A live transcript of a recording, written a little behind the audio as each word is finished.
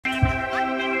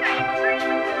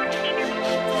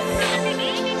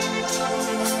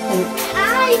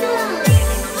Hello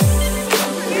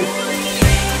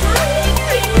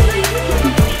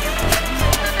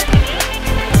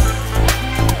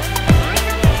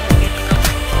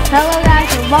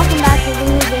guys, and welcome back to the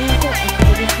new video.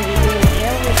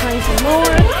 We're playing some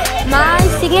more My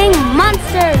Singing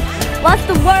Monsters. What's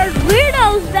the word?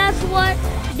 Weirdos. That's what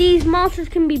these monsters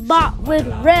can be bought with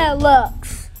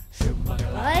relics.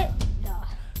 What?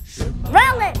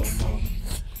 Relics.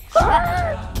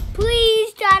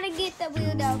 Please try to get the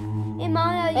weirdo.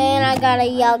 And I got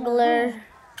a juggler.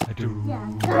 Oh,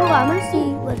 I'm gonna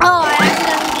see. Oh, I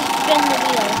accidentally spin the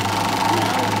wheel.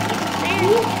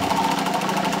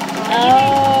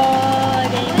 Oh, I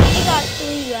got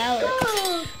 3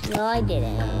 relics. No, I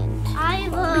didn't.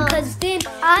 Because then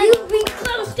you'd be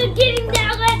close to getting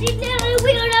that legendary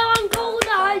weirdo on Gold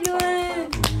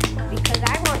Island. Because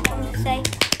I want them to say,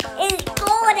 it's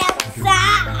cold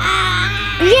outside.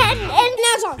 Yeah, and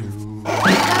that's all. And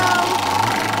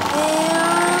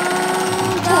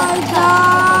I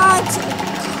got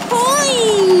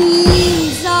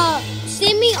coins.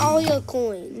 Send me all your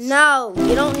coins. No,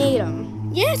 you don't need them.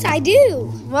 Yes, I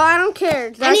do. Well, I don't care.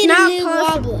 That's I need not a new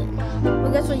wobbling. Well,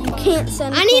 guess what? You can't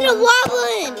send. I need a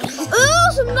wobbling.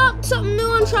 Ooh, something new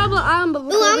on Tribal Island. But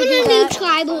ooh, I'm on a new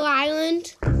Tribal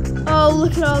Island. Oh,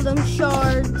 look at all them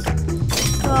shards.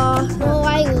 Oh,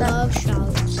 I love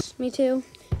shards. Me too.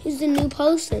 He's the new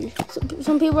person.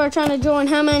 Some people are trying to join.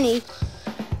 How many?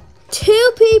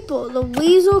 2 people. The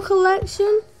Weasel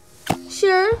Collection.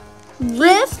 Sure.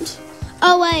 Rift.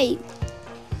 Oh wait.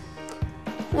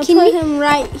 I'll put him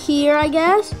right here, I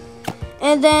guess.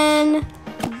 And then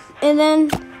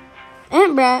Ant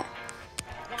Brat.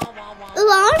 But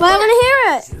I want to hear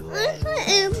it.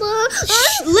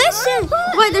 Shh, listen.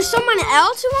 Wait, there's someone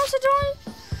else who wants to join?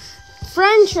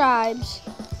 Friend tribes.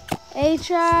 A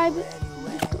tribe.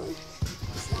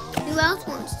 Who else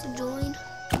wants to join?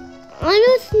 I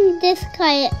want to see this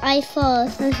guy I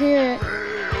first. Let's hear it.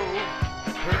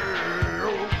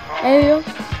 Ariel.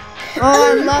 Oh,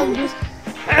 I love this.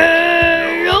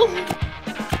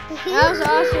 That was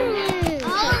awesome. Oh,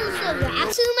 so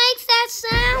that's who makes that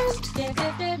sound?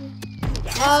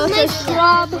 Oh, it's a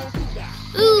shrub.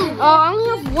 Ooh. Oh, I only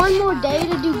have 1 more day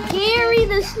to do Gary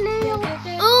the snail.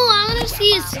 Oh, I want to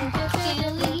see his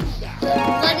Gary.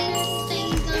 What is he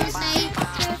gonna say?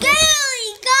 Gary,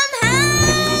 come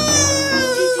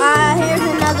home! Here's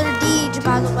another Deej,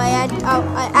 by the way. I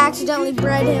accidentally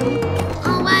bred him.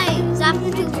 Oh wait, stop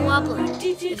him to wobbling. I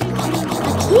can't.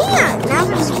 Now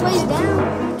that his plays down.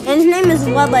 And his name is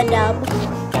Wubba Dub.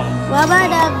 Wubba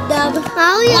Dub Dub.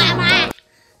 Oh yeah.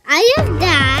 I have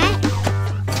that.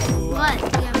 What?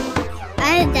 I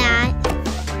have that.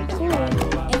 Cool.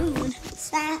 Everyone has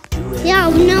that. Yeah,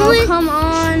 no. Oh, come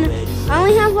on. I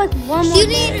only have like 1 more. You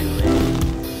need to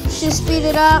just speed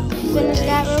it up. Finish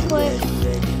that real quick.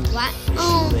 What?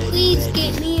 Oh, please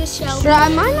get me a Shelby. Sure, I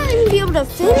might not even be able to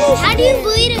finish. How do you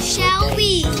breed a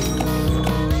Shelby?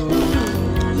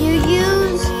 You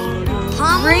use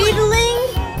breedling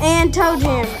and toe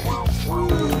jammer.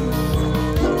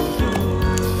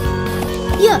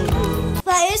 Yeah.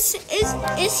 But is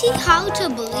he how to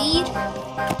bleed?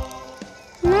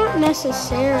 Not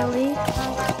necessarily.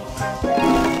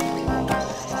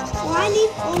 Well, I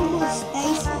need almost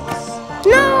spaces.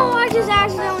 No, I just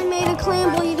accidentally made a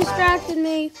clamble. You distracted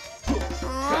me. Don't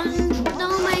make no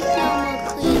more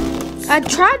clams. I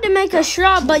tried to make a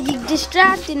shrub, but you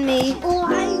distracted me. Oh,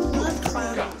 I love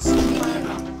clams.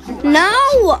 No,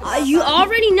 you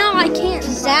already know I can't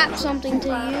zap something to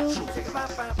you.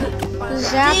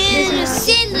 Zap then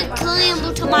send the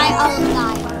clamble to my own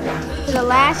guy. For the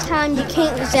last time, you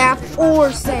can't zap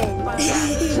or send.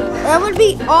 That would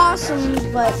be awesome,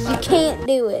 but you can't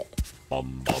do it.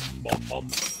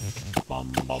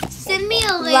 Send me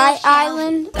a Light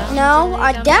Island. No,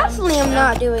 I definitely am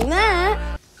not doing that.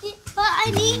 But I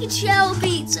need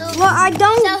Shelby. So well, I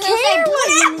don't care.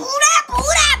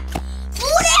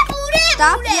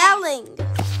 Stop yelling.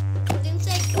 Didn't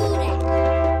say Kuda.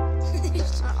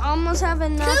 I almost have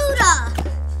enough. Kuda.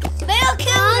 Fail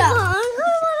Kuda.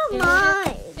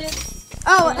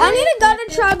 Oh, I need to go to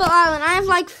Tribal Island. I have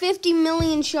like 50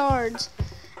 million shards.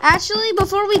 Actually,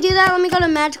 before we do that, let me go to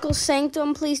Magical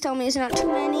Sanctum. Please tell me it's not too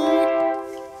many.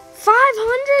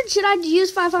 500? Should I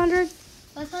use 500?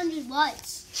 500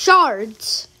 what?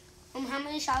 Shards. How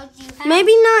many shards do you have?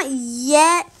 Maybe not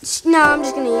yet. No, I'm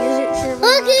just going to use it. Sure.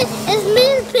 Okay, it's me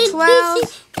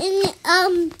 12.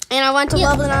 And I went to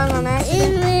level 9 on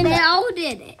accident. And they all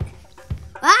did it.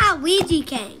 Wow, Ouija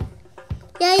came.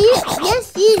 Yeah,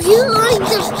 yes, you like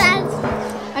the fast.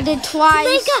 I did twice.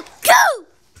 Make a go!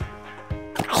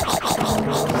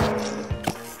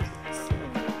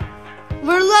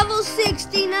 We're level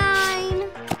 69.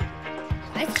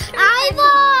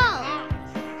 Ivo!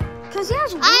 Because he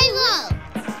has wings. Ivo!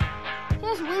 He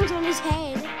has wings on his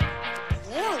head.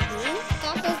 Little wings? I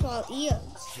thought those were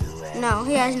ears. No,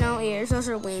 he has no ears. Those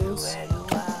are wings.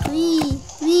 Wee.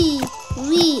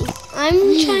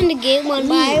 I'm trying to get one,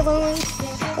 but I've only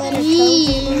got a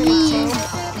token.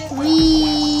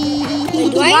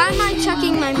 Why am I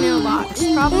checking my mailbox?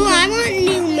 Probably. Oh, I want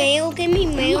new mail. Give me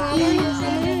mail. I'm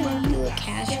gonna do a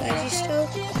cash register.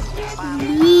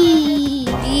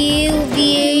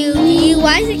 View.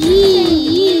 Why is it keep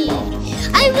saying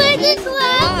I want this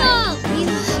level.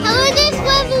 I want this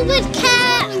level with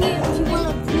cat.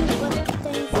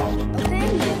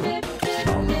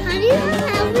 How do you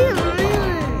have the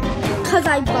iron? Because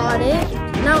I bought it.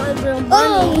 Not with real money.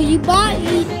 Oh, you bought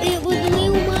it with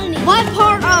real money. What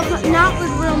part of not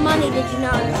with real money did you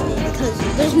not understand? Because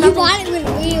there's You nothing. bought it with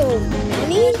real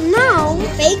money? No.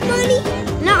 Fake money?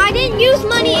 No, I didn't use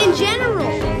money in general.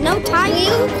 No type.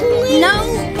 Real coins?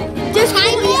 No. Just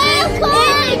Real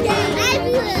coins!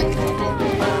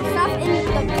 Stuff in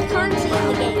the currency in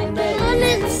the game. Let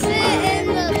it sit in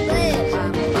the fridge.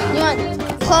 You want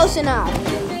close enough.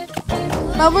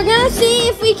 But we're gonna see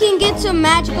if we can get some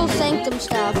magical sanctum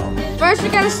stuff. First,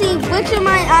 we're gonna see which of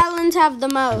my islands have the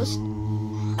most.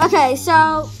 Okay,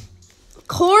 so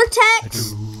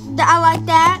Cortex, I like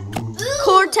that.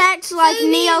 Cortex, like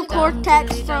Neo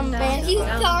Cortex from Band. You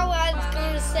thought what I was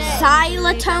going to say.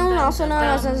 Xylotone, also known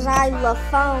as a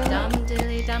xylophone.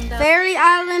 Fairy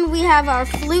Island, we have our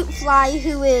flute fly,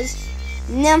 who is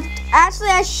nymph. Actually,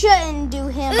 I shouldn't do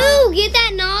him. Ooh, get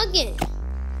that noggin.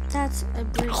 That's a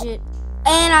Bridget.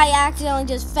 And I accidentally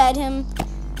just fed him.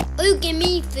 Ooh, give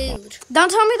me food. Don't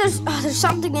tell me there's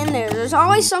something in there. There's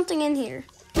always something in here.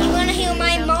 You want to heal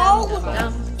my mole?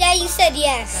 Yeah, you said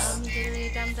yes.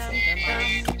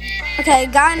 Okay,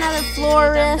 got another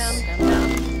florist.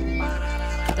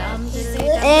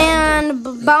 And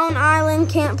Bone Island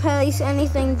can't place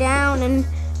anything down. And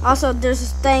also there's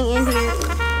this thing in here.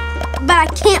 But I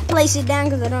can't place it down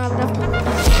because I don't have enough money.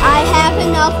 I have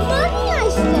enough money, I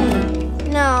say.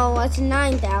 No, it's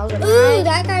 9,000. Ooh,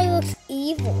 that guy looks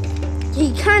evil.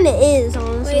 He kind of is,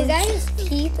 honestly. Wait, is that his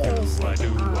teeth or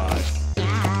something?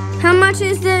 How much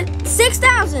is it?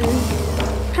 6,000.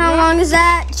 How long is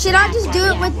that? Should I just do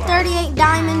it with 38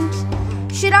 diamonds?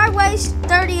 Should I waste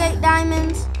 38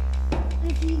 diamonds?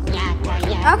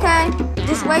 Okay,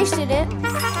 just wasted it.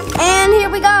 And here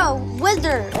we go.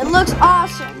 Wither. It looks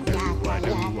awesome.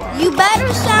 You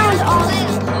better sound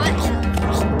awesome.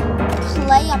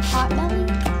 Play a potbelly?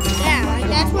 Yeah, like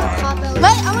that's what potbelly is.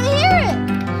 Wait, I want to hear it.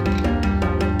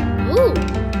 Ooh.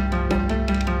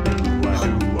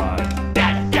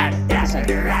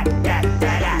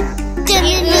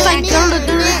 It's like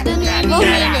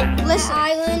listen.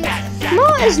 Island. No,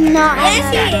 it's not. Yes,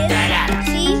 he is.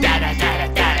 See?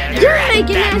 You're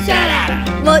making that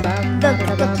sound. Look, the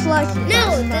plush. No,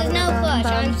 there's no plush.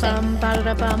 I'm saying.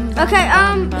 Okay,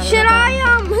 should I,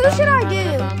 who should I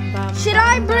do? Should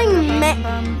I bring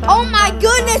oh my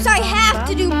goodness, I have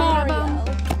to do Mario.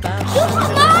 Do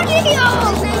Mario! His name is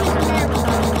Mario.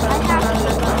 I have to.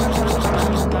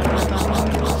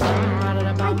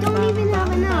 I don't even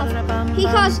have enough. He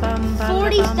costs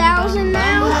 40,000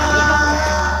 now.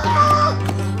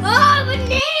 Oh,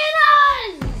 bananas!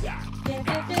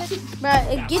 But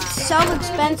it gets so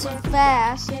expensive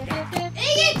fast. It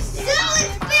gets so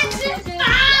expensive fast!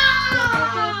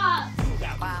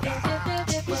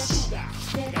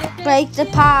 Break the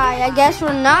pie. I guess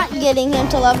we're not getting him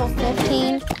to level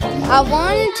 15. I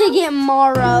wanted to get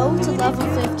Morrow to level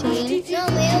 15. No,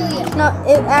 Malia. No,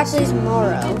 it actually is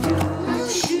Morrow.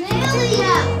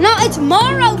 Malia! No, it's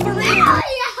Morrow for real.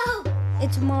 Malia!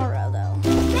 It's Morrow though.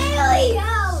 Malia!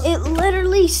 It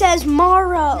literally says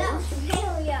Morrow. No,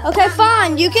 Malia. Okay,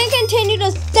 fine. You can continue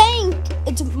to think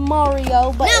it's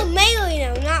Mario, but No,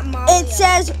 Malia, not Malia. it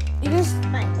says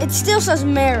it still says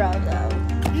Marrow though.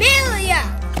 Malia!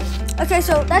 Okay,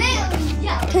 so that's.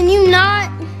 Malia! Can you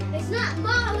not? It's not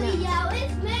Malia,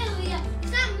 it's Malia.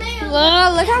 It's not Malia.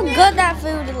 Well, look how good that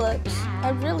food looks. I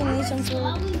really need some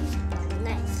food.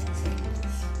 Nice.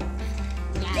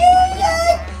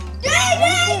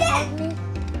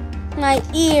 My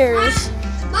ears.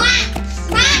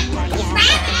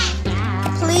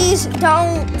 Please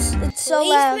don't. It's so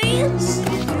loud.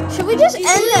 Should we just end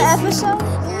the episode?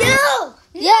 No!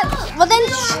 Yeah. Well then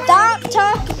stop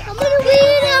talking. I'm gonna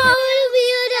weirdo!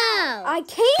 I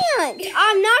can't.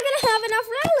 I'm not gonna have enough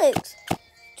relics.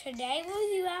 Today, will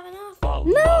you have enough?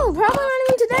 No, probably not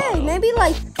even today. Maybe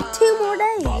like 2 more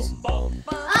days. Oh,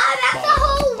 that's a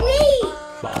whole week!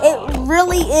 It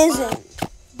really isn't.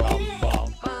 It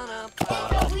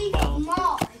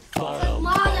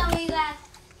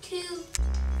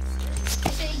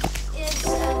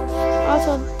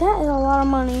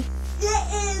money. It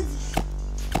is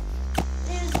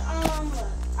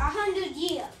 100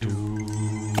 years.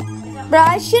 Bro,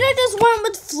 I should have just went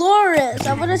with Flores.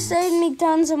 I would have saved me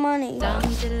tons of money.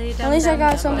 At least I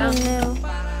got something new.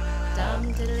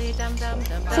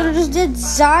 Should have just did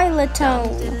xylitone.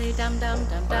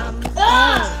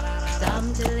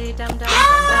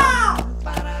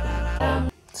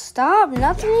 Stop,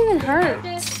 nothing even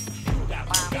hurts.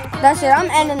 That's it, I'm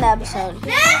ending the episode.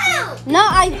 No,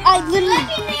 I literally,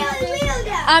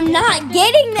 I'm not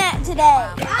getting that today.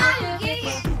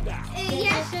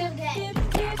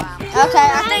 Okay,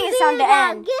 I think it's time to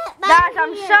end. Guys,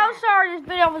 I'm so sorry this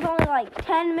video was only like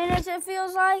 10 minutes, it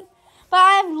feels like. But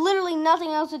I have literally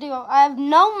nothing else to do. I have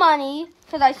no money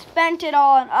because I spent it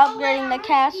all on upgrading the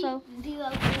castle.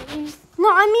 No,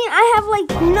 I mean, I have like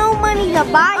no money to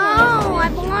buy anything. Oh, I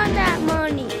want that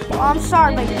money. Well, I'm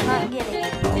sorry, but you're not getting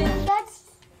it.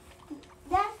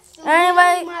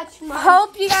 Anyway,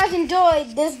 hope you guys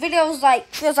enjoyed. This video was like,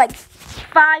 feels like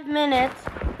 5 minutes.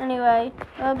 Anyway,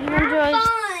 hope you enjoyed.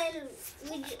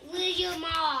 With your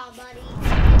mom, buddy.